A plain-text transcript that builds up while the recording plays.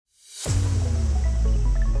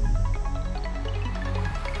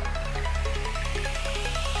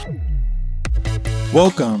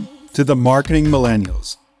Welcome to the Marketing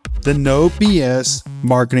Millennials, the No BS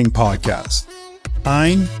Marketing Podcast.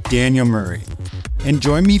 I'm Daniel Murray, and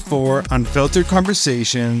join me for unfiltered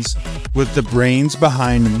conversations with the brains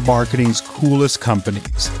behind marketing's coolest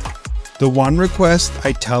companies. The one request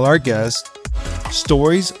I tell our guests,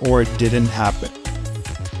 stories or it didn't happen.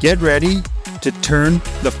 Get ready to turn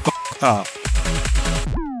the up.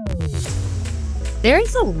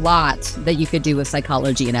 There's a lot that you could do with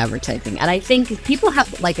psychology and advertising. And I think people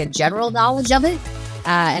have like a general knowledge of it.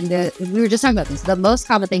 We were just talking about this. The most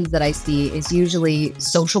common things that I see is usually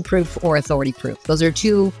social proof or authority proof. Those are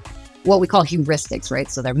two, what we call heuristics, right?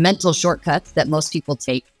 So they're mental shortcuts that most people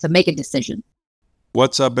take to make a decision.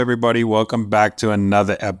 What's up, everybody? Welcome back to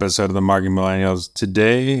another episode of the Marketing Millennials.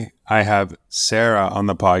 Today, I have Sarah on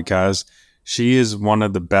the podcast. She is one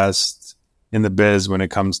of the best in the biz when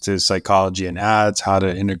it comes to psychology and ads, how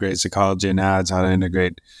to integrate psychology and ads, how to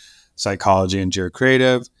integrate psychology into your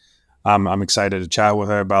creative. I'm excited to chat with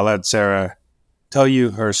her, but I'll let Sarah tell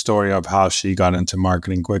you her story of how she got into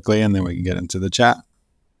marketing quickly, and then we can get into the chat.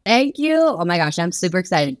 Thank you. Oh my gosh, I'm super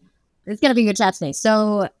excited. It's going to be a good chat today.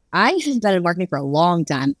 So I've been in marketing for a long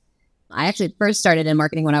time. I actually first started in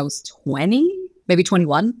marketing when I was 20, maybe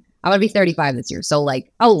 21. I'm going to be 35 this year. So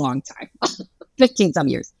like a long time, 15 some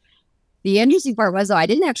years. The interesting part was, though, I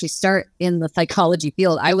didn't actually start in the psychology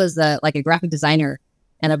field. I was like a graphic designer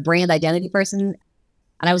and a brand identity person.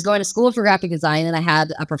 And I was going to school for graphic design. And I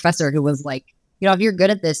had a professor who was like, you know, if you're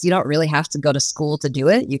good at this, you don't really have to go to school to do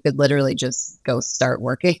it. You could literally just go start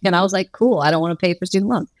working. And I was like, cool, I don't want to pay for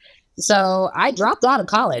student loans. So I dropped out of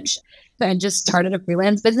college and just started a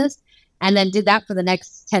freelance business and then did that for the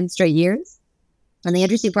next 10 straight years. And the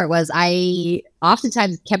interesting part was I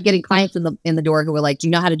oftentimes kept getting clients in the door who were like, do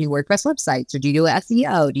you know how to do WordPress websites? Or do you do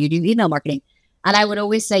SEO? Do you do email marketing? And I would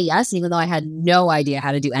always say yes, even though I had no idea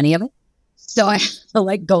how to do any of it. So I had to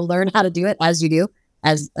like go learn how to do it as you do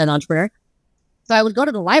as an entrepreneur. So I would go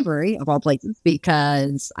to the library of all places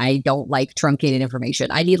because I don't like truncated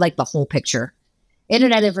information. I need like the whole picture.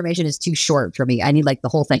 Internet information is too short for me. I need like the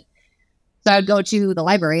whole thing. So I would go to the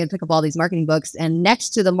library and pick up all these marketing books. And next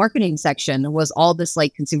to the marketing section was all this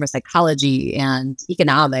like consumer psychology and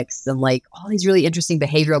economics and like all these really interesting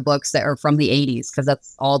behavioral books that are from the 80s because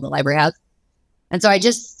that's all the library has. And so I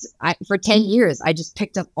for 10 years, I just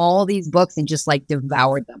picked up all these books and just like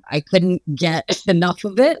devoured them. I couldn't get enough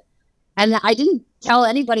of it. And I didn't tell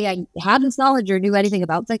anybody I had this knowledge or knew anything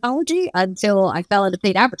about psychology until I fell into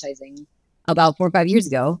paid advertising about 4 or 5 years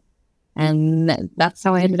ago. And that's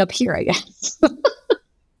how I ended up here, I guess.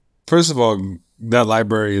 First of all, that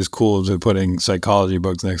library is cool to putting psychology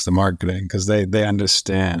books next to marketing because they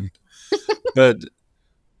understand. But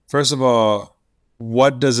first of all,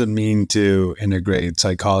 what does it mean to integrate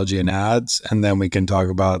psychology and ads? And then we can talk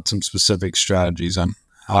about some specific strategies on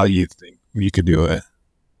how you think you could do it.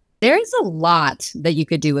 There's a lot that you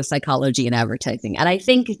could do with psychology and advertising. And I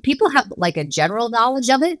think people have like a general knowledge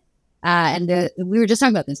of it. We were just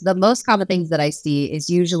talking about this. The most common things that I see is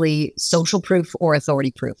usually social proof or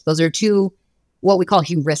authority proof. Those are two, what we call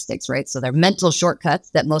heuristics, right? So they're mental shortcuts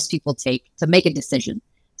that most people take to make a decision.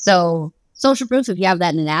 So social proof, if you have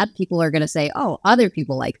that in an ad, people are going to say, oh, other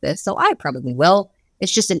people like this, so I probably will.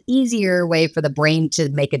 It's just an easier way for the brain to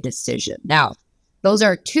make a decision. Now, those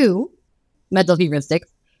are two mental heuristics.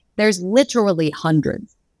 There's literally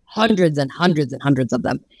hundreds and hundreds and hundreds of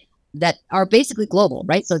them that are basically global,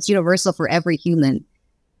 right? So it's universal for every human.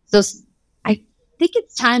 So I think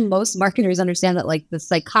it's time most marketers understand that like the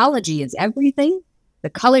psychology is everything. The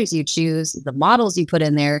colors you choose, the models you put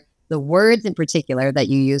in there, the words in particular that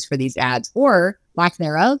you use for these ads or lack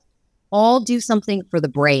thereof, all do something for the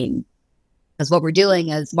brain. Because what we're doing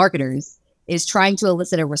as marketers is trying to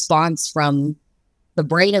elicit a response from the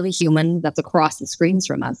brain of a human that's across the screens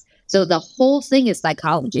from us. So the whole thing is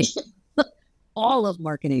psychology. All of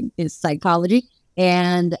marketing is psychology,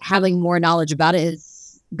 and having more knowledge about it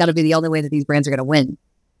is got to be the only way that these brands are going to win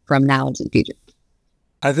from now into the future.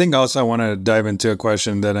 I think also I want to dive into a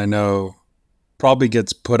question that I know probably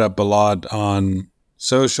gets put up a lot on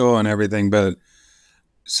social and everything, but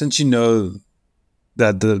since you know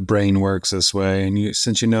that the brain works this way, and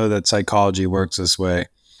since you know that psychology works this way,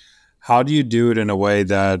 how do you do it in a way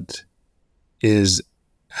that is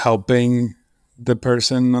helping the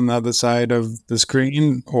person on the other side of the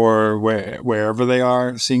screen or wherever they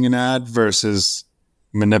are seeing an ad versus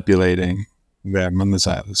manipulating them on the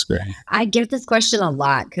side of the screen? I get this question a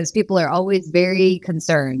lot because people are always very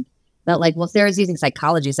concerned that like, well, Sarah's using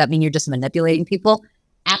psychology. Does that mean you're just manipulating people?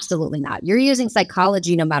 Absolutely not. You're using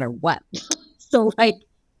psychology no matter what. So like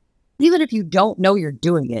even if you don't know you're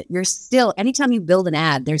doing it, you're still, anytime you build an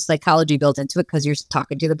ad, there's psychology built into it because you're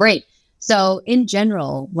talking to the brain. So in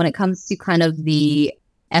general, when it comes to kind of the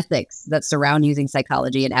ethics that surround using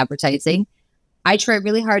psychology in advertising, I try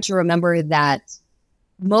really hard to remember that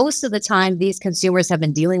most of the time, these consumers have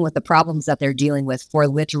been dealing with the problems that they're dealing with for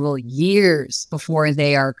literal years before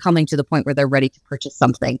they are coming to the point where they're ready to purchase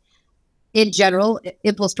something. In general,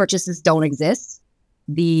 impulse purchases don't exist.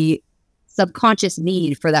 The subconscious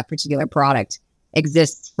need for that particular product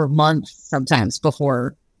exists for months sometimes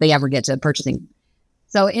before they ever get to purchasing.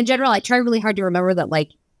 So in general, I try really hard to remember that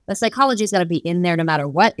like the psychology is going to be in there no matter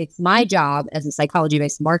what. It's my job as a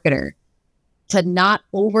psychology-based marketer to not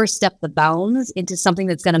overstep the bounds into something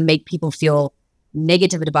that's going to make people feel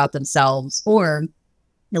negative about themselves or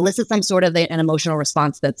elicit some sort of an emotional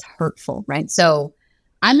response that's hurtful, right? So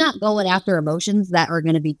I'm not going after emotions that are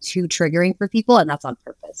going to be too triggering for people, and that's on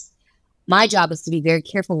purpose. My job is to be very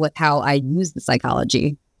careful with how I use the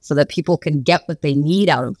psychology so that people can get what they need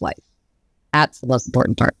out of life. That's the most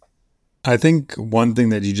important part. I think one thing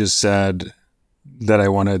that you just said that I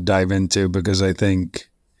want to dive into, because I think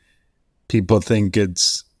people think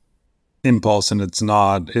it's impulse and it's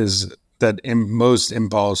not, is that most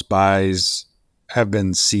impulse buys have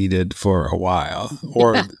been seeded for a while,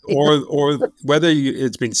 or whether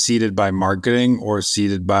it's been seeded by marketing or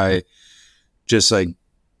seeded by just like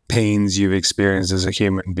pains you've experienced as a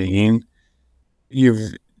human being.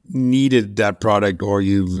 You've needed that product, or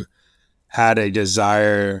you've had a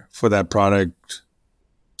desire for that product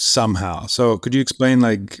somehow. So could you explain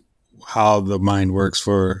like how the mind works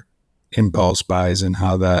for impulse buys and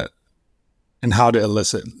how to not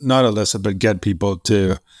elicit, but get people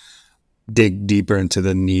to dig deeper into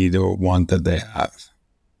the need or want that they have?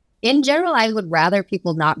 In general, I would rather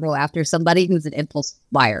people not go after somebody who's an impulse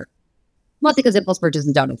buyer, mostly because impulse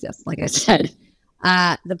purchases don't exist, like I said.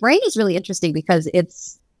 The brain is really interesting because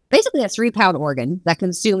it's basically a 3-pound organ that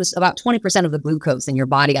consumes about 20% of the glucose in your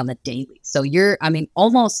body on the daily. So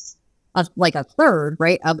almost like a third,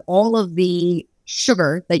 right, of all of the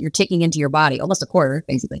sugar that you're taking into your body, almost a quarter,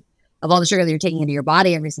 basically, of all the sugar that you're taking into your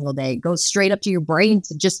body every single day goes straight up to your brain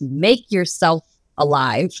to just make yourself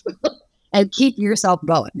alive and keep yourself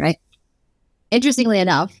going, right? Interestingly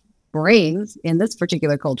enough, brains in this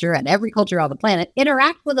particular culture and every culture on the planet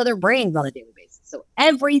interact with other brains on a daily basis. So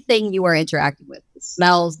everything you are interacting with, the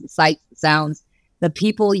smells, the sights, the sounds, the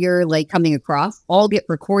people you're like coming across, all get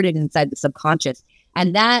recorded inside the subconscious.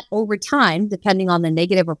 And that over time, depending on the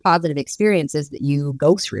negative or positive experiences that you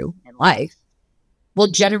go through in life, will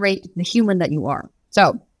generate the human that you are.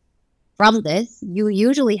 So from this, you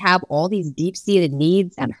usually have all these deep-seated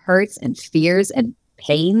needs and hurts and fears and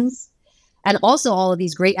pains, and also all of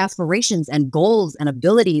these great aspirations and goals and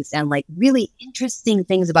abilities and like really interesting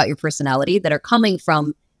things about your personality that are coming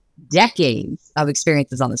from decades of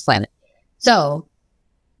experiences on this planet. So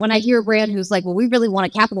when I hear a brand who's like, well, we really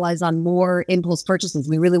want to capitalize on more impulse purchases,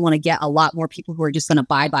 we really want to get a lot more people who are just going to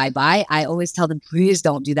buy, I always tell them, please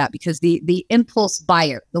don't do that, because the impulse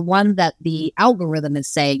buyer, the one that the algorithm is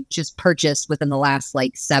saying just purchased within the last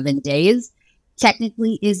like 7 days,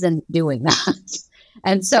 technically isn't doing that.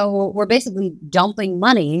 And so we're basically dumping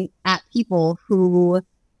money at people who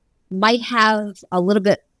might have a little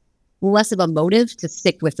bit less of a motive to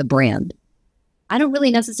stick with the brand. I don't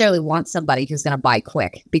really necessarily want somebody who's going to buy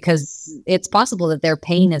quick, because it's possible that their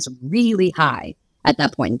pain is really high at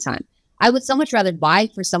that point in time. I would so much rather buy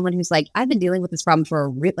for someone who's like, I've been dealing with this problem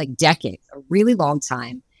for decades, a really long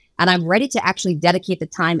time, and I'm ready to actually dedicate the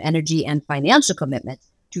time, energy, and financial commitment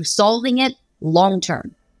to solving it long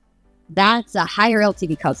term. That's a higher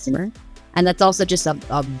LTV customer, and that's also just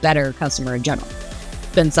a better customer in general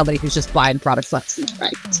than somebody who's just buying products left and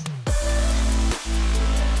right.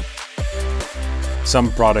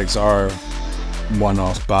 Some products are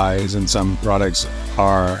one-off buys, and some products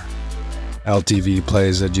are LTV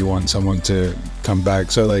plays that you want someone to come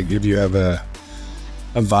back. So like if you have a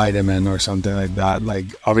vitamin or something like that, like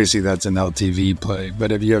obviously that's an LTV play.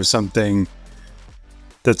 But if you have something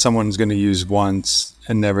that someone's going to use once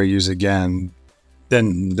and never use again,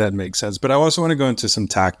 then that makes sense. But I also want to go into some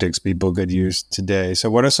tactics people could use today. So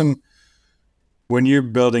what are some, when you're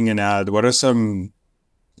building an ad, what are some,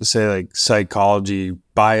 say like psychology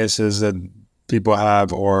biases that people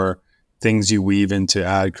have, or things you weave into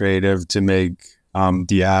ad creative to make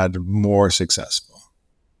the ad more successful?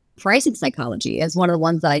 Pricing psychology is one of the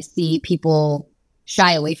ones that I see people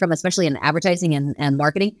shy away from, especially in advertising and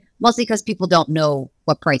marketing, mostly because people don't know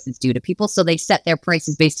what prices do to people. So they set their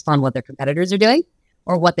prices based upon what their competitors are doing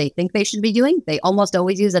or what they think they should be doing. They almost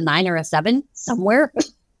always use a 9 or a 7 somewhere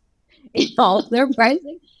in all of their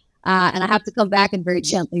pricing. And I have to come back and very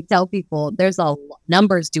gently tell people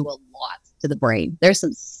numbers do a lot to the brain. There's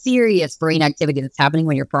some serious brain activity that's happening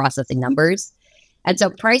when you're processing numbers. And so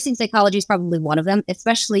pricing psychology is probably one of them,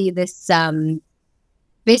 especially this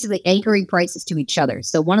basically anchoring prices to each other.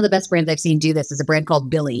 So one of the best brands I've seen do this is a brand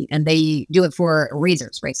called Billy, and they do it for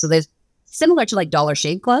razors, right? So there's similar to like Dollar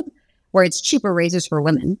Shave Club, where it's cheaper razors for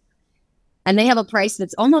women. And they have a price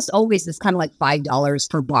that's almost always this kind of like $5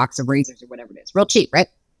 per box of razors or whatever it is. Real cheap, right?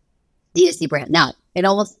 DSC brand. Now, in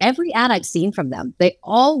almost every ad I've seen from them, they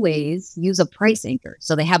always use a price anchor.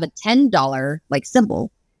 So they have a $10 like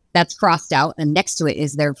symbol that's crossed out, and next to it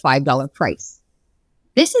is their $5 price.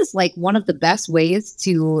 This is like one of the best ways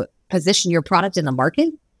to position your product in the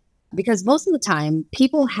market, because most of the time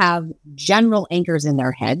people have general anchors in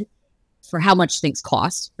their head for how much things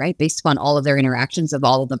cost, right? Based upon all of their interactions of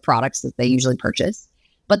all of the products that they usually purchase,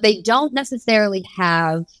 but they don't necessarily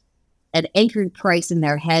have an anchored price in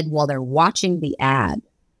their head while they're watching the ad.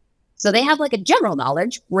 So they have like a general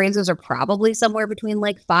knowledge. Razors are probably somewhere between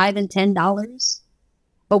like $5 and $10.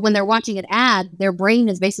 But when they're watching an ad, their brain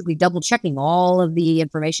is basically double checking all of the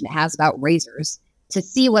information it has about razors to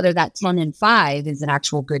see whether that 10 and 5 is an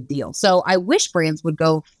actual good deal. So I wish brands would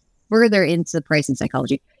go further into pricing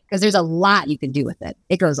psychology, because there's a lot you can do with it.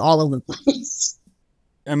 It goes all over the place.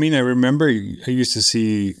 I mean, I remember I used to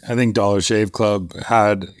see, I think Dollar Shave Club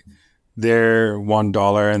had their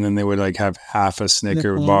 $1, and then they would like have half a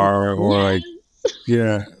Snicker bar or like,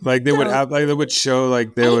 yeah, like they would have, like they would show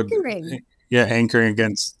like they Anchoring. would, yeah, anchoring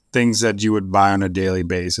against things that you would buy on a daily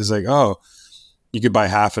basis. Like, oh, you could buy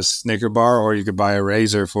half a Snicker bar, or you could buy a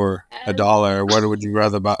razor for $1. What would you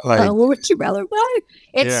rather buy? Like, what would you rather buy?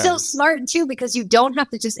 It's yeah. so smart too, because you don't have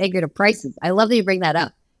to just anchor to prices. I love that you bring that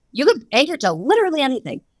up. You could anchor to literally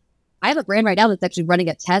anything. I have a brand right now that's actually running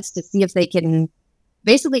a test to see if they can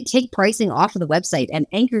basically take pricing off of the website and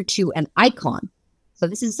anchor to an icon. So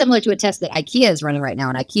this is similar to a test that IKEA is running right now,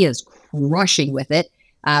 and IKEA is crushing with it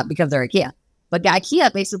because they're IKEA. But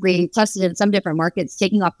IKEA basically tested in some different markets,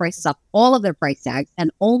 taking off prices off all of their price tags and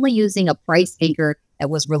only using a price anchor that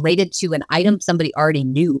was related to an item somebody already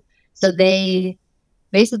knew. So they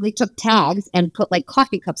basically took tags and put like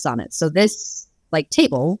coffee cups on it. So this like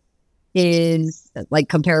table is like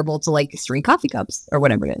comparable to like 3 coffee cups or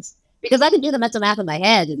whatever it is. Because I can do the mental math in my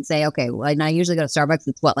head and say, okay, well, and I usually go to Starbucks,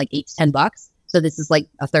 it's what, like $8 to $10. So this is like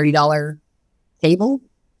a $30 table.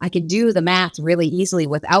 I can do the math really easily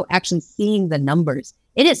without actually seeing the numbers.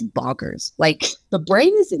 It is bonkers. Like the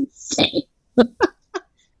brain is insane.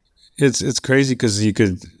 It's crazy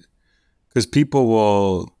because people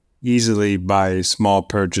will easily buy small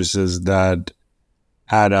purchases that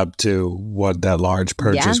add up to what that large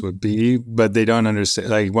purchase would be, but they don't understand.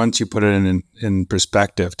 Like once you put it in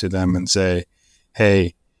perspective to them and say,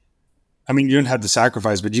 hey, I mean, you don't have to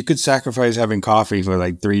sacrifice, but you could sacrifice having coffee for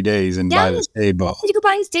like 3 days and buy this table. You could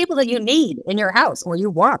buy this table that you need in your house or you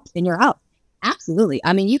want in your house. Absolutely.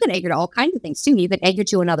 I mean, you can anchor to all kinds of things too. You can anchor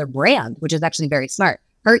to another brand, which is actually very smart.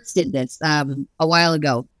 Hertz did this a while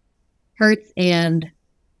ago. Hertz and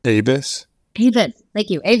Avis. Thank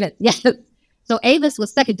you. Avis. Yes. So Avis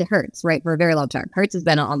was second to Hertz, right, for a very long time. Hertz has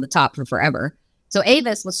been on the top for forever. So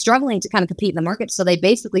Avis was struggling to kind of compete in the market. So they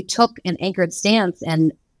basically took an anchored stance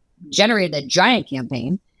and generated a giant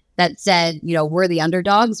campaign that said, you know, we're the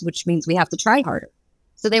underdogs, which means we have to try harder.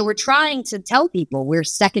 So they were trying to tell people we're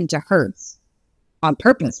second to Hertz. On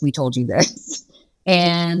purpose, we told you this.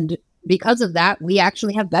 And because of that, we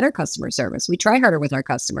actually have better customer service. We try harder with our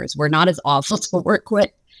customers. We're not as awful to work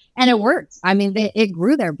with. And it worked. I mean, it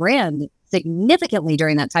grew their brand significantly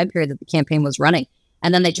during that time period that the campaign was running.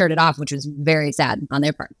 And then they turned it off, which was very sad on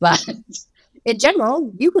their part. But in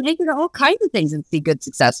general, you can anchor to all kinds of things and see good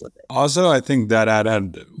success with it. Also, I think that ad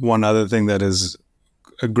had one other thing that is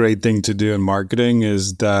a great thing to do in marketing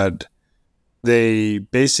is that they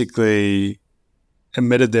basically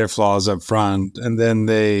admitted their flaws up front and then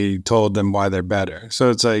they told them why they're better. So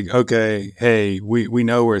it's like, okay, hey, we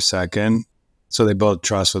know we're second. So they built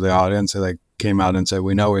trust with the audience. They like came out and said,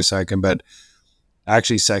 we know we're second, but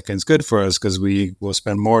actually second's good for us because we will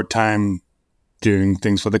spend more time doing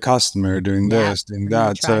things for the customer, doing this, doing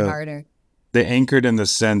that. So harder. They anchored in the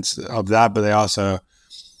sense of that, but they also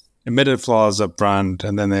admitted flaws up front.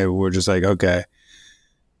 And then they were just like, okay,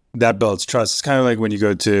 that builds trust. It's kind of like when you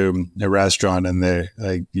go to a restaurant and they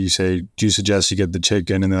like, you say, do you suggest you get the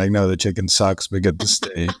chicken? And they're like, no, the chicken sucks, but get the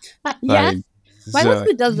steak. Yes. My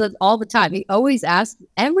husband does this all the time. He always asks,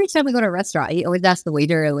 every time we go to a restaurant, he always asks the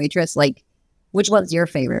waiter or waitress, like, which one's your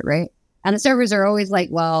favorite, right? And the servers are always like,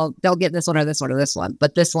 well, they'll get this one or this one or this one,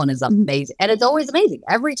 but this one is amazing. And it's always amazing.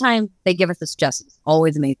 Every time they give us the suggestions,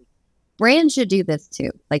 always amazing. brands should do this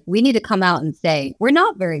too. Like, we need to come out and say, we're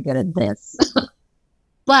not very good at this.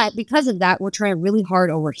 But because of that, we're trying really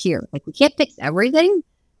hard over here. Like, we can't fix everything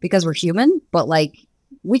because we're human, but like,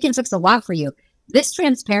 we can fix a lot for you. This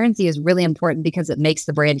transparency is really important because it makes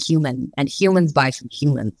the brand human, and humans buy from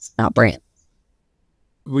humans, not brands.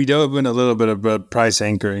 We dove in a little bit about price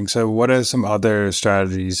anchoring. So what are some other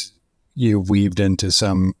strategies you weaved into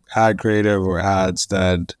some ad creative or ads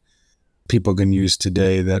that people can use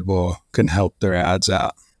today that can help their ads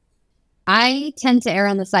out? I tend to err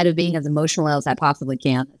on the side of being as emotional as I possibly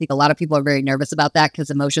can. I think a lot of people are very nervous about that because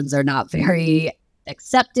emotions are not very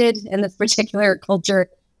accepted in this particular culture.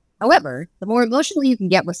 However, the more emotional you can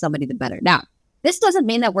get with somebody, the better. Now, this doesn't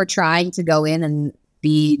mean that we're trying to go in and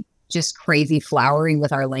be just crazy flowery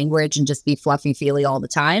with our language and just be fluffy feely all the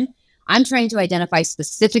time. I'm trying to identify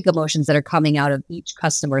specific emotions that are coming out of each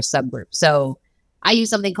customer subgroup. So I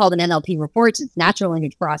use something called an NLP report. It's natural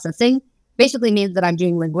language processing. Basically means that I'm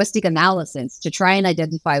doing linguistic analysis to try and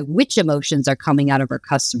identify which emotions are coming out of our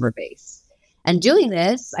customer base. And doing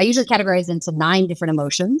this, I usually categorize into 9 different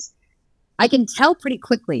emotions. I can tell pretty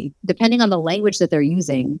quickly, depending on the language that they're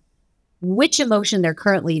using, which emotion they're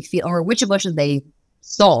currently feel or which emotion they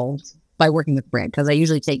solved by working with brand. Because I'm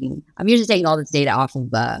usually taking all this data off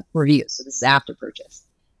of reviews. So this is after purchase.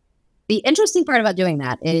 The interesting part about doing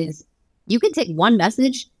that is you can take one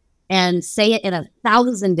message and say it in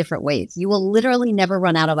 1,000 different ways. You will literally never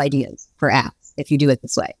run out of ideas for ads if you do it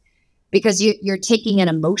this way, because you're taking an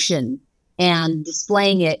emotion and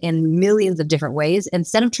displaying it in millions of different ways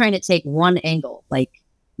instead of trying to take one angle, like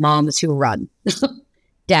moms who run,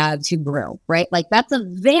 dads who grill, right? Like, that's a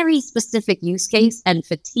very specific use case and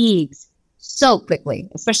fatigues so quickly,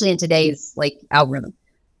 especially in today's like algorithm.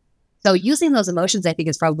 So using those emotions, I think,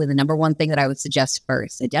 is probably the number one thing that I would suggest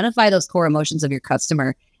first. Identify those core emotions of your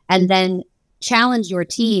customer and then challenge your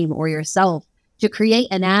team or yourself to create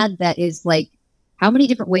an ad that is like, how many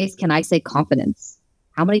different ways can I say confidence?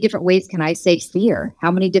 How many different ways can I say fear?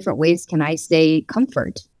 How many different ways can I say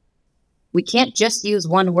comfort? We can't just use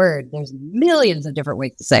one word. There's millions of different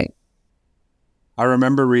ways to say it. I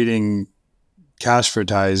remember reading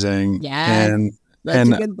Cashvertising. Yeah, that's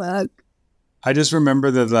a good book. I just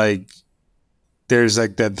remember that, like, there's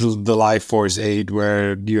like the Life Force 8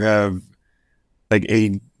 where you have like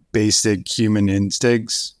 8 basic human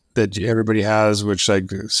instincts that everybody has, which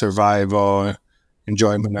like survival,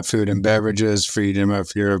 enjoyment of food and beverages, freedom of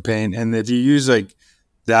fear of pain. And if you use like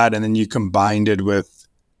that and then you combined it with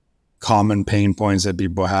common pain points that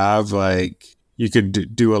people have, like, you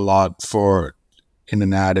could do a lot for in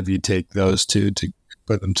an ad if you take those two to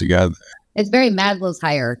put them together. It's very Maslow's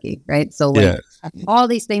hierarchy, right? So like, all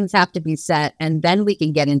these things have to be set, and then we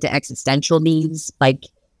can get into existential needs like,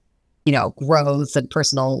 growth and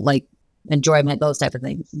personal like enjoyment, those type of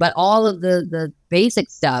things. But all of the basic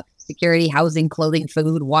stuff, security, housing, clothing,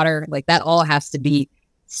 food, water, like that all has to be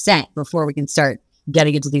set before we can start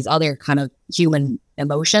getting into these other kind of human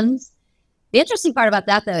emotions. The interesting part about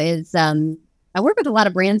that, though, is I work with a lot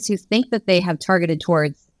of brands who think that they have targeted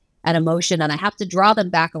towards an emotion, and I have to draw them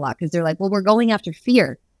back a lot because they're like, well, we're going after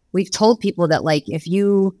fear. We've told people that, like, if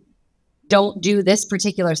you don't do this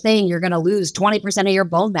particular thing, you're going to lose 20% of your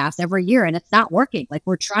bone mass every year, and it's not working. Like,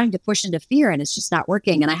 we're trying to push into fear, and it's just not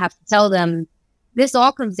working. And I have to tell them this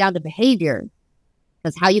all comes down to behavior,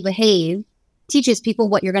 because how you behave teaches people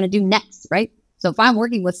what you're going to do next, right? So if I'm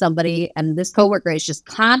working with somebody and this coworker is just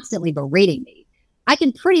constantly berating me, I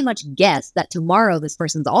can pretty much guess that tomorrow this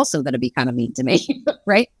person's also going to be kind of mean to me,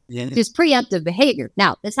 right? Yeah. Just preemptive behavior.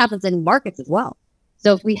 Now, this happens in markets as well.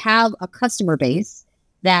 So if we have a customer base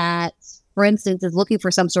that, for instance, is looking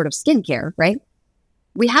for some sort of skincare, right?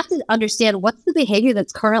 We have to understand what's the behavior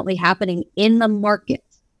that's currently happening in the market.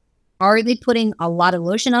 Are they putting a lot of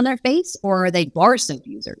lotion on their face, or are they bar soap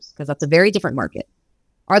users? Because that's a very different market.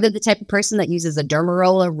 Are they the type of person that uses a derma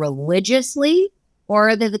roller religiously? Or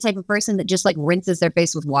are they the type of person that just like rinses their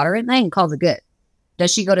face with water at night and calls it good?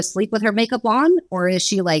 Does she go to sleep with her makeup on? Or is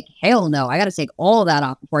she like, hell no, I got to take all that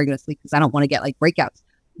off before I go to sleep because I don't want to get like breakouts?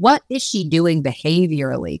 What is she doing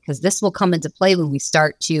behaviorally? Because this will come into play when we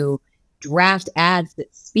start to draft ads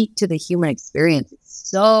that speak to the human experience. It's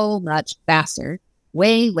so much faster,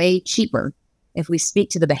 way, way cheaper if we speak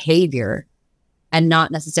to the behavior and not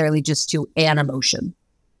necessarily just to an emotion.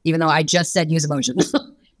 Even though I just said use emotion.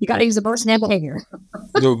 You got to use emotion and behavior.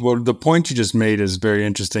 The point you just made is very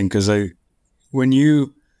interesting because when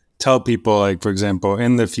you tell people, like, for example,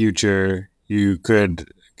 in the future, you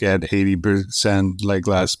could get 80% like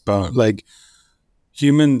less bone, like,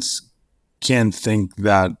 humans can't think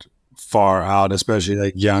that far out, especially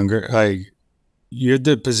like younger. Like, you're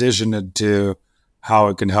the position to how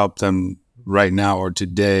it can help them right now or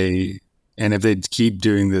today. And if they keep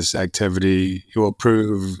doing this activity, it will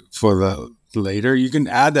prove for the later. You can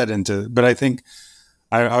add that into, but I think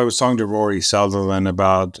I was talking to Rory Sutherland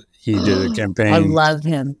about, he did a I campaign. love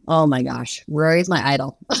him. Oh my gosh. Rory's my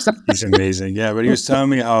idol. He's amazing. Yeah. But he was telling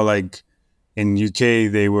me how, like, in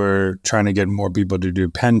UK, they were trying to get more people to do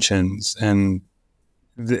pensions. And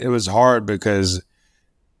it was hard because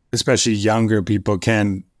especially younger people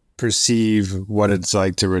can perceive what it's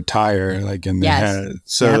like to retire, like in their Yes. head.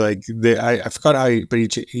 So Yep. like I forgot how, but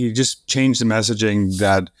he just changed the messaging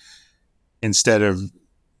that instead of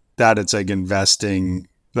that, it's like investing,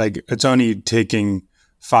 like it's only taking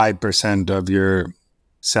 5% of your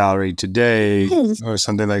salary today Yes. or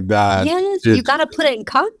something like that. Yes. You got to put it in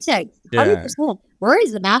context. Yeah. 100%.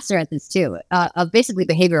 Rory's the master at this too, of basically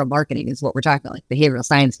behavioral marketing is what we're talking about, like behavioral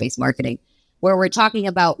science-based marketing, where we're talking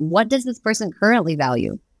about what does this person currently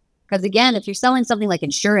value? Because again, if you're selling something like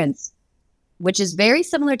insurance, which is very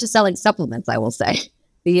similar to selling supplements, I will say,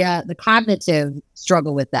 the cognitive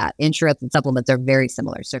struggle with that, insurance and supplements are very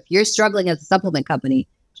similar. So if you're struggling as a supplement company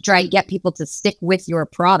to try and get people to stick with your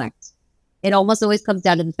product, it almost always comes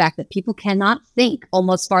down to the fact that people cannot think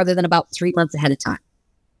almost farther than about 3 months ahead of time.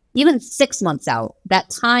 Even 6 months out, that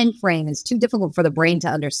time frame is too difficult for the brain to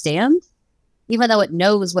understand. Even though it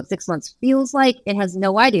knows what 6 months feels like, it has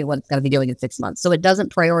no idea what it's going to be doing in 6 months. So it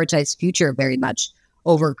doesn't prioritize future very much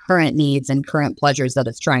over current needs and current pleasures that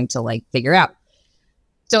it's trying to like figure out.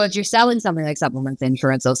 So if you're selling something like supplements,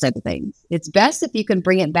 insurance, those type of things, it's best if you can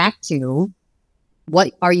bring it back to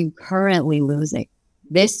what are you currently losing?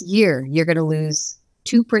 This year, you're going to lose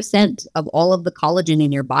 2% of all of the collagen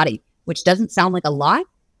in your body, which doesn't sound like a lot,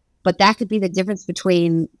 but that could be the difference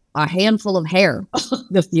between a handful of hair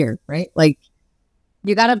this year, right? Like,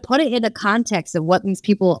 you got to put it into context of what these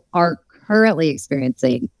people are currently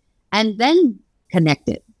experiencing and then connect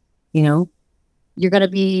it. You know, you're going to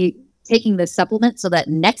be taking this supplement so that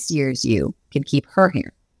next year's you can keep her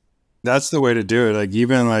hair. That's the way to do it. Like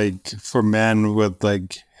even like for men with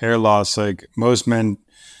like hair loss, like most men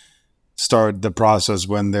start the process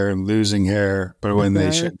when they're losing hair, but when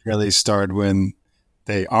they should really start when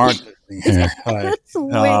they aren't losing hair. Like, That's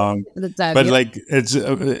way the time. but Yep. like it's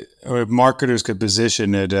marketers could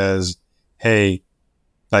position it as, hey,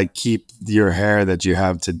 like keep your hair that you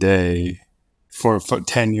have today for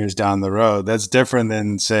 10 years down the road. That's different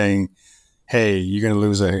than saying, hey, you're going to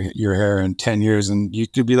lose your hair in 10 years. And you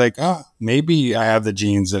could be like, oh, maybe I have the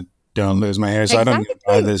genes that don't lose my hair. So I don't need to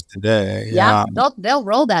buy this today. Yeah. They'll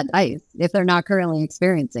roll that dice if they're not currently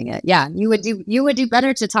experiencing it. Yeah. You would do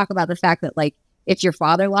better to talk about the fact that like, if your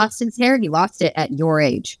father lost his hair, he lost it at your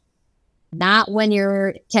age, not when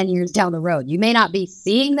you're 10 years down the road. You may not be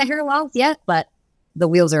seeing the hair loss yet, but the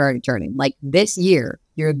wheels are already turning. Like this year,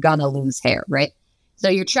 you're gonna lose hair, right? So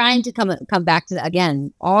you're trying to come back to,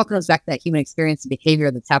 again, all comes back to that human experience and behavior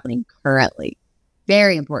that's happening currently.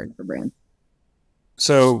 Very important for brands.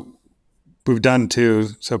 So we've done two.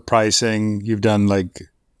 So pricing, you've done like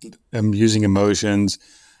using emotions.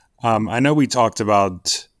 I know we talked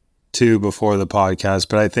about two before the podcast,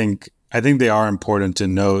 but I think they are important to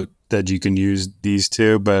note that you can use these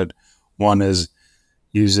two. But one is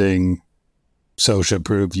using social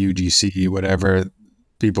proof, UGC, whatever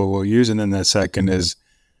people will use, and then the second is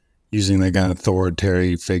using like an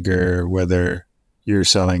authoritative figure, whether you're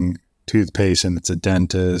selling toothpaste and it's a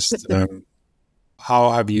dentist.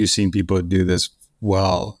 How have you seen people do this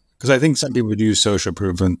well? Because I think some people use social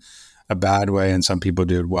proof in a bad way, and some people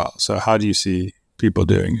do it well. So how do you see people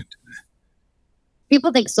doing it?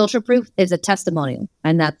 People think social proof is a testimonial,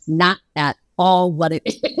 and that's not at all what it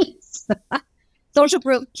is. Social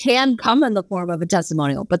proof can come in the form of a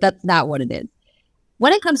testimonial, but that's not what it is.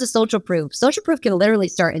 When it comes to social proof can literally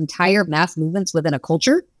start entire mass movements within a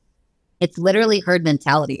culture. It's literally herd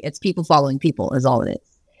mentality. It's people following people is all it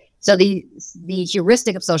is. So the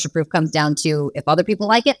heuristic of social proof comes down to, if other people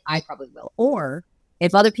like it, I probably will. Or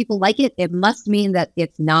if other people like it, it must mean that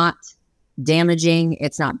it's not damaging.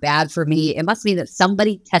 It's not bad for me. It must mean that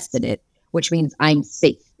somebody tested it, which means I'm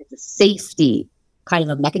safe. It's a safety kind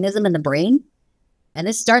of a mechanism in the brain. And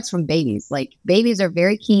this starts from babies. Like babies are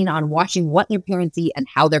very keen on watching what their parents eat and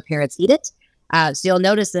how their parents eat it. So you'll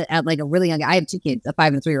notice that at like a really young, I have two kids, a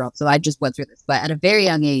 5 and a 3-year-old. So I just went through this, but at a very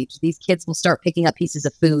young age, these kids will start picking up pieces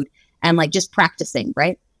of food and like just practicing,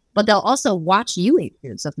 right? But they'll also watch you eat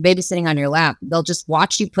food. So if the baby's sitting on your lap, they'll just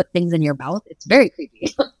watch you put things in your mouth. It's very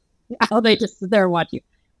creepy how they just sit there and watch you.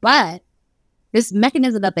 But this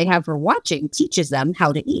mechanism that they have for watching teaches them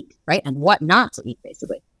how to eat, right? And what not to eat,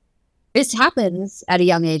 basically. This happens at a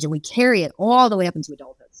young age and we carry it all the way up into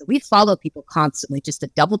adulthood. So we follow people constantly just to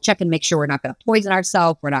double check and make sure we're not going to poison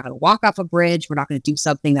ourselves. We're not going to walk off a bridge. We're not going to do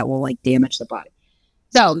something that will like damage the body.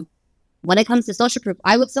 So when it comes to social proof,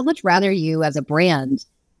 I would so much rather you as a brand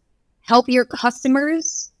help your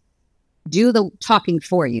customers do the talking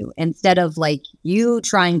for you instead of like you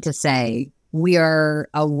trying to say we are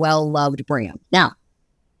a well-loved brand. Now,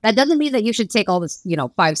 that doesn't mean that you should take all this,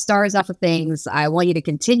 5 stars off of things. I want you to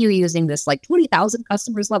continue using this like 20,000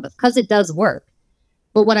 customers love it because it does work.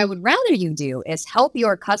 But what I would rather you do is help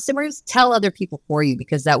your customers tell other people for you,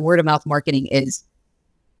 because that word of mouth marketing is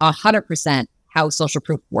 100% how social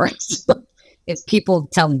proof works. It's people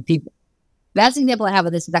telling people. Best example I have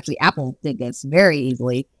of this is actually Apple did this very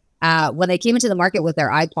easily. When they came into the market with their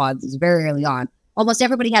iPods, it was very early on. Almost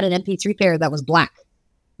everybody had an MP3 player that was black,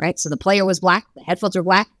 right? So the player was black, the headphones were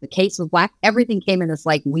black, the case was black. Everything came in this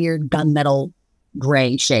like weird gunmetal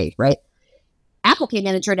gray shade, right? Apple came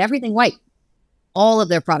in and turned everything white. All of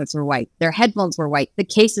their products were white. Their headphones were white. The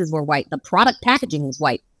cases were white. The product packaging was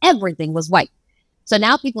white. Everything was white. So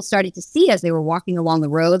now people started to see as they were walking along the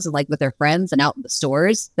roads and like with their friends and out in the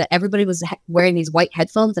stores that everybody was wearing these white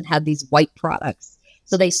headphones and had these white products.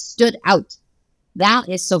 So they stood out. That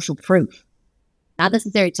is social proof, not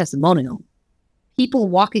necessarily testimonial. People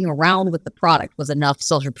walking around with the product was enough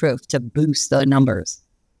social proof to boost the numbers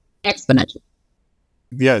exponentially.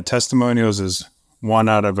 Yeah, testimonials is one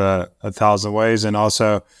out of a thousand ways. And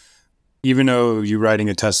also, even though you're writing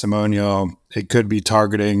a testimonial, it could be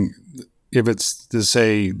targeting, if it's to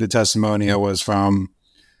say the testimonial was from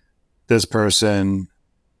this person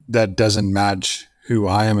that doesn't match who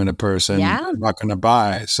I am in a person, Yeah. I'm not going to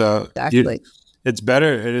buy. So Exactly. it's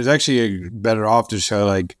better. It is actually better off to show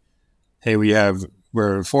like, hey, we're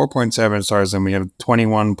 4.7 stars and we have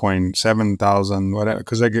 21.7 thousand, whatever.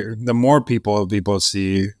 Because like the more people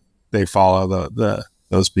see, they follow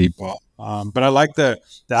those people. But I like the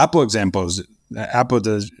Apple examples. Apple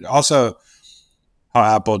does also how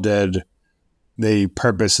Apple did. They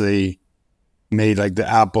purposely made like the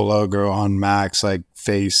Apple logo on Macs like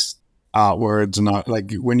face outwards, and not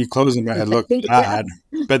like when you close them, it looked bad.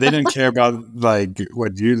 But they didn't care about like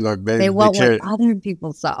what you look. They want what other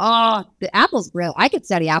people saw. Oh, the Apple's real. I could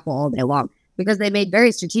study Apple all day long because they made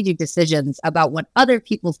very strategic decisions about what other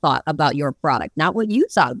people thought about your product, not what you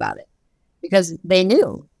thought about it. Because they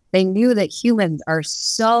knew that humans are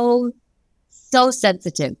so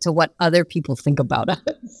sensitive to what other people think about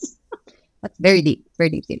us. That's very deep, very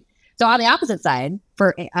deep. So on the opposite side,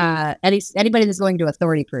 for anybody that's going to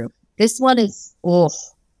authority proof, this one is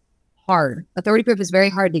hard. Authority proof is very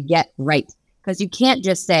hard to get right because you can't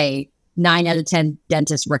just say 9 out of 10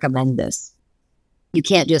 dentists recommend this. You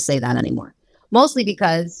can't just say that anymore. Mostly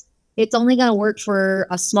because it's only going to work for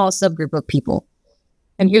a small subgroup of people.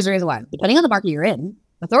 And here's the reason why. Depending on the market you're in,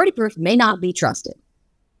 authority proof may not be trusted.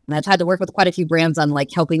 And I've had to work with quite a few brands on like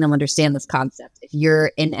helping them understand this concept. If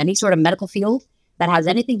you're in any sort of medical field that has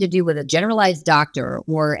anything to do with a generalized doctor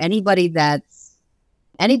or anybody that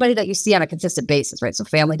you see on a consistent basis, right? So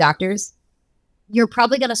family doctors, you're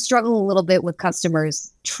probably going to struggle a little bit with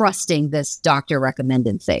customers trusting this doctor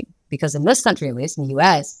recommended thing. Because in this country, at least in the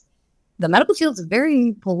US, the medical field is a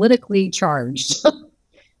very politically charged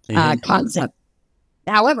concept.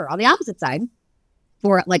 However, on the opposite side,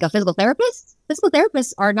 for like a physical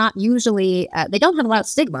therapists are not usually, they don't have a lot of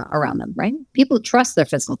stigma around them, right? People trust their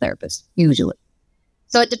physical therapist, usually.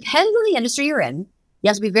 So it depends on the industry you're in. You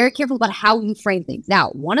have to be very careful about how you frame things. Now,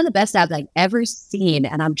 one of the best ads I've ever seen,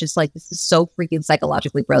 and I'm just like, this is so freaking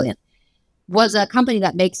psychologically brilliant, was a company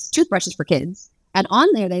that makes toothbrushes for kids. And on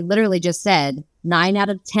there, they literally just said 9 out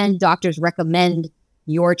of 10 doctors recommend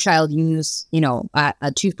your child use,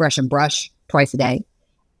 a toothbrush and brush twice a day.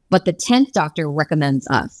 But the 10th doctor recommends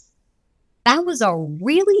us. That was a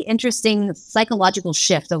really interesting psychological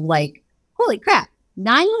shift of like, holy crap,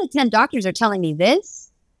 9 out of 10 doctors are telling me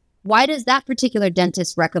this. Why does that particular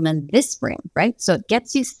dentist recommend this brand, right? So it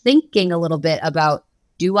gets you thinking a little bit about,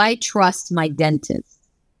 do I trust my dentist?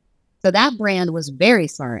 So that brand was very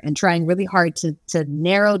smart and trying really hard to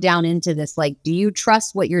narrow down into this, like, do you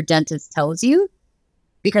trust what your dentist tells you?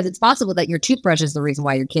 Because it's possible that your toothbrush is the reason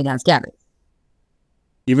why your kid has cavities.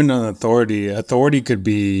 Even on authority could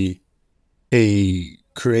be a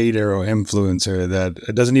creator or influencer that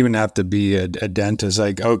it doesn't even have to be a dentist.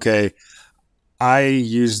 Like, okay, I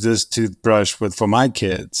use this toothbrush for my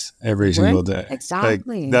kids every single day.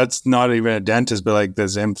 Exactly. Like, that's not even a dentist, but like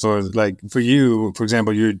this influence, like for you, for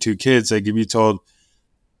example, you had 2 kids, like if you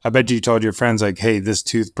I bet you told your friends like, hey, this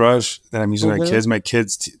toothbrush that I'm using my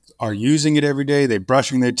kids are using it every day. They're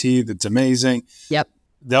brushing their teeth. It's amazing. Yep.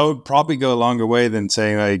 That would probably go a longer way than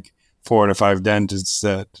saying like, 4 to 5 dentists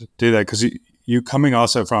that do that, because you coming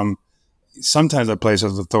also from sometimes a place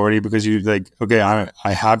of authority, because you like, okay,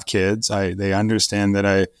 I have kids, they understand that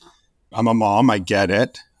I'm a mom, I get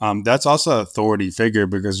it. That's also an authority figure,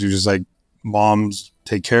 because you're just like, moms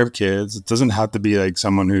take care of kids. It doesn't have to be like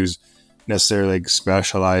someone who's necessarily like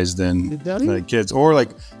specialized in like kids, or like,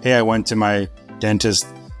 hey, I went to my dentist,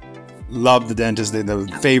 love the dentist, they're the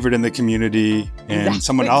favorite in the community, and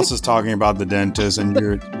someone else is talking about the dentist, and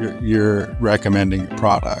you're recommending a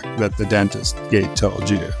product that the dentist told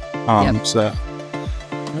you. So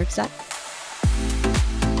works out.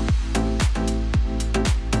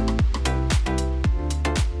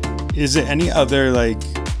 Is there any other like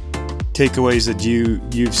takeaways that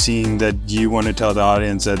you've seen that you want to tell the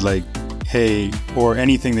audience, that like, hey, or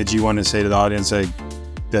anything that you want to say to the audience, like,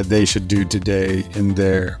 that they should do today in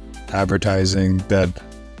their advertising that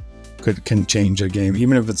can change a game,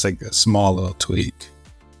 even if it's like a small little tweak?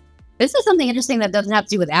 This is something interesting that doesn't have to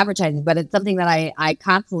do with advertising, but it's something that I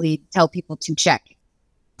constantly tell people to check.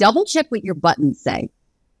 Double check what your buttons say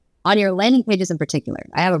on your landing pages in particular.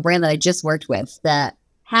 I have a brand that I just worked with that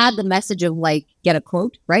had the message of like, get a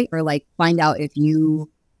quote, right? Or like, find out if you,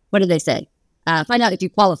 what did they say? Find out if you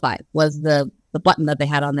qualify was the button that they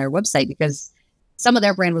had on their website, because some of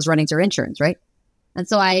their brand was running through insurance, right? And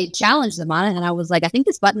so I challenged them on it, and I was like, I think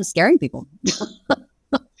this button is scaring people.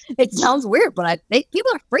 It sounds weird, but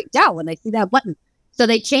people are freaked out when they see that button. So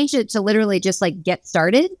they changed it to literally just like get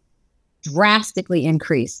started, drastically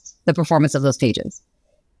increased the performance of those pages.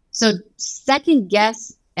 So second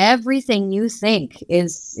guess everything you think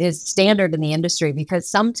is standard in the industry, because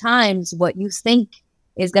sometimes what you think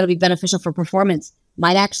is going to be beneficial for performance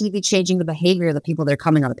might actually be changing the behavior of the people that are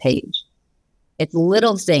coming on the page. It's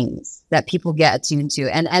little things that people get attuned to.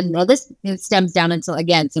 And this stems down into,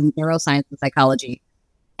 again, some neuroscience and psychology.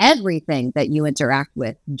 Everything that you interact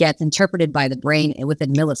with gets interpreted by the brain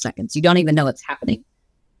within milliseconds. You don't even know it's happening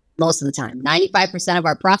most of the time. 95% of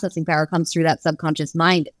our processing power comes through that subconscious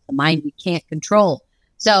mind, the mind we can't control.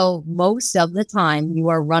 So most of the time you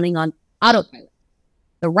are running on autopilot.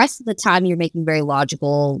 The rest of the time you're making very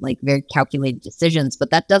logical, like very calculated decisions, but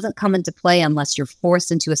that doesn't come into play unless you're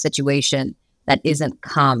forced into a situation that isn't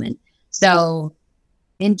common. So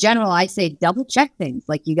in general, I say double check things.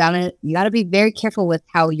 Like you gotta be very careful with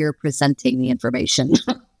how you're presenting the information.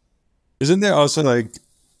 Isn't there also like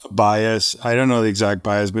a bias? I don't know the exact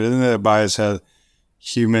bias, but isn't there a bias that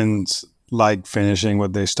humans like finishing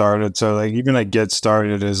what they started? So like even like get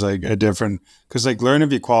started is like a different, because like learn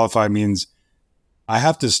if you qualify means I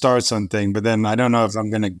have to start something, but then I don't know if I'm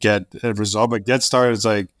going to get a result. But get started is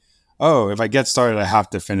like, oh, if I get started, I have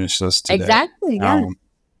to finish this today. Exactly. Yeah.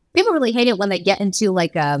 People really hate it when they get into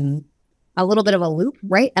like a little bit of a loop,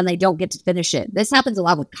 right? And they don't get to finish it. This happens a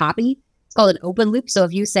lot with copy. It's called an open loop. So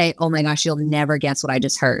if you say, oh my gosh, you'll never guess what I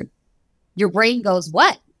just heard, your brain goes,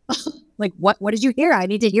 what? Like, what did you hear? I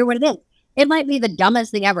need to hear what it is. It might be the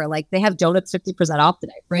dumbest thing ever. Like they have donuts 50% off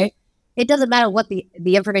today, right? It doesn't matter what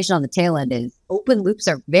the information on the tail end is. Open loops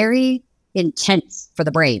are very intense for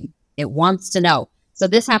the brain. It wants to know. So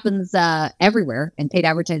this happens everywhere in paid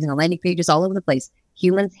advertising, on landing pages, all over the place.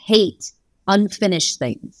 Humans hate unfinished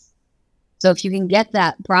things. So if you can get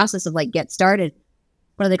that process of like get started,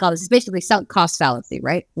 what do they call this? It's basically sunk cost fallacy,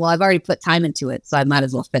 right? Well, I've already put time into it, so I might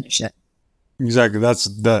as well finish it. Exactly.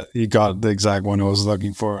 You got the exact one I was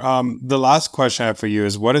looking for. The last question I have for you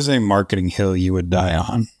is, what is a marketing hill you would die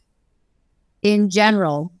on? In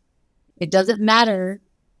general, it doesn't matter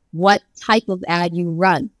what type of ad you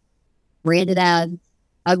run. Branded ads,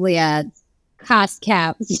 ugly ads, cost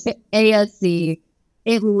caps, ASC.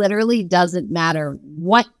 It literally doesn't matter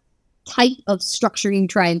what type of structure you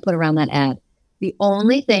try and put around that ad. The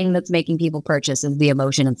only thing that's making people purchase is the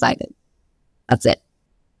emotion inside it. That's it.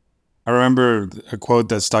 I remember a quote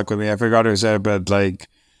that stuck with me. I forgot who said it, but like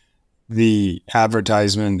the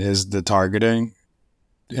advertisement is the targeting.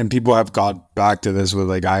 And people have got back to this with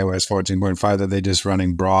like iOS 14.5, that they're just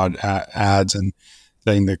running broad ads and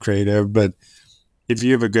letting the creative. But if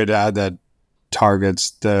you have a good ad that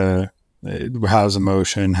targets has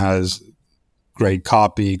emotion, has great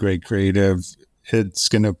copy, great creative, it's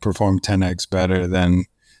going to perform 10x better than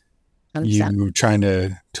 100%. You trying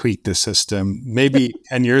to tweak the system. Maybe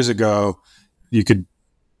 10 years ago, you could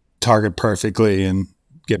target perfectly and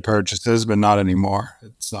get purchases, but not anymore.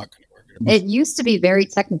 It's not going to work. It used to be very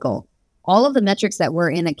technical. All of the metrics that were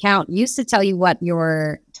in account used to tell you what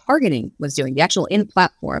your targeting was doing, the actual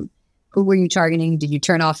in-platform. Who were you targeting? Did you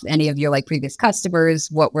turn off any of your like previous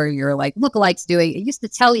customers? What were your like lookalikes doing? It used to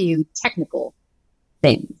tell you technical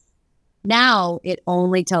things. Now it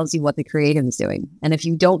only tells you what the creative is doing. And if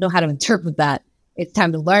you don't know how to interpret that, it's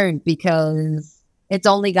time to learn because it's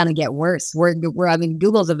only going to get worse. I mean,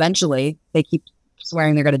 Google's eventually, they keep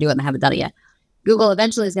swearing they're going to do it and they haven't done it yet. Google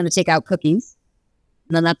eventually is going to take out cookies.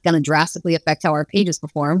 And then that's going to drastically affect how our pages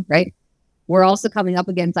perform, right? We're also coming up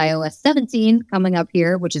against iOS 17 coming up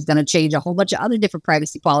here, which is going to change a whole bunch of other different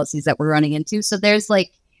privacy policies that we're running into. So there's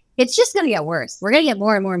it's just going to get worse. We're going to get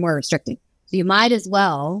more and more and more restricting. So you might as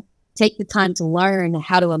well take the time to learn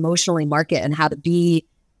how to emotionally market and how to be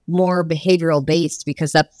more behavioral based,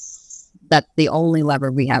 because that's the only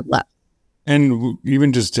lever we have left. And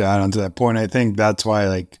even just to add on to that point, I think that's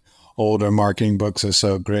why older marketing books are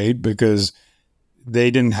so great, because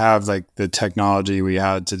they didn't have the technology we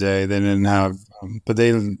had today. They didn't have, but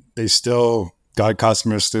they still got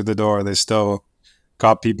customers through the door. They still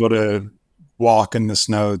got people to walk in the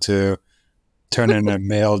snow to turn in a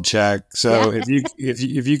mail check. So Yeah.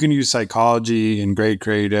 if you can use psychology and great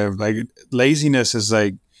creative, laziness is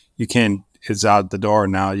it's out the door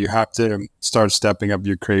now. You have to start stepping up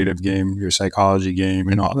your creative game, your psychology game,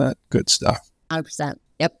 and all that good stuff. 100%.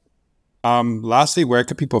 Yep. Lastly, where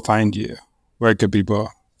could people find you? Where could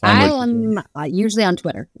people find you? I am usually on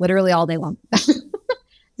Twitter, literally all day long. So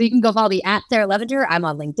you can go follow me at Sarah Levinger. I'm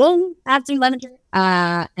on LinkedIn at Sarah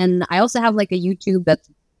Levinger. And I also have a YouTube that's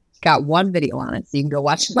got one video on it. So you can go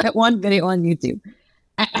watch my one video on YouTube.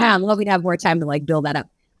 I'm hoping to have more time to build that up.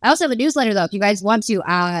 I also have a newsletter though, if you guys want to.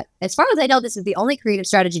 As far as I know, this is the only creative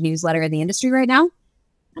strategy newsletter in the industry right now.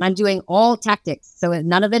 And I'm doing all tactics. So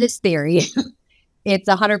none of it is theory. It's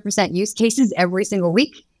 100% use cases every single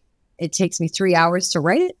week. It takes me 3 hours to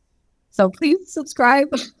write it. So please subscribe,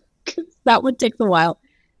 because that one takes a while.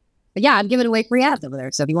 But yeah, I'm giving away free ads over there.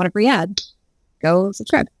 So if you want a free ad, go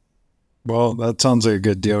subscribe. Well, that sounds like a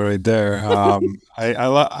good deal right there. I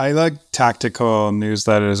like tactical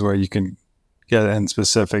newsletters where you can get in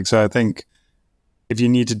specific. So I think if you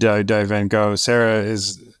need to dive in, go. Sarah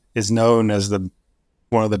is known as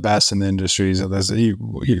one of the best in the industry. So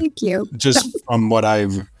Thank you. Just from what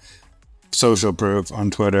I've social proof on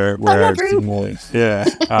Twitter, where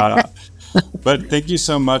but thank you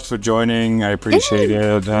so much for joining. I appreciate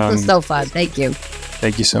it. This was so fun. Thank you.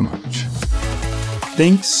 Thank you so much.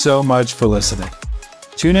 Thanks so much for listening.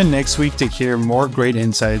 Tune in next week to hear more great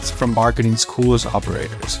insights from marketing's coolest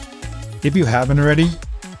operators. If you haven't already,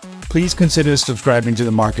 please consider subscribing to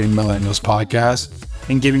the Marketing Millennials podcast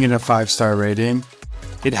and giving it a 5-star rating.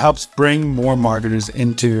 It helps bring more marketers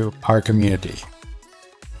into our community.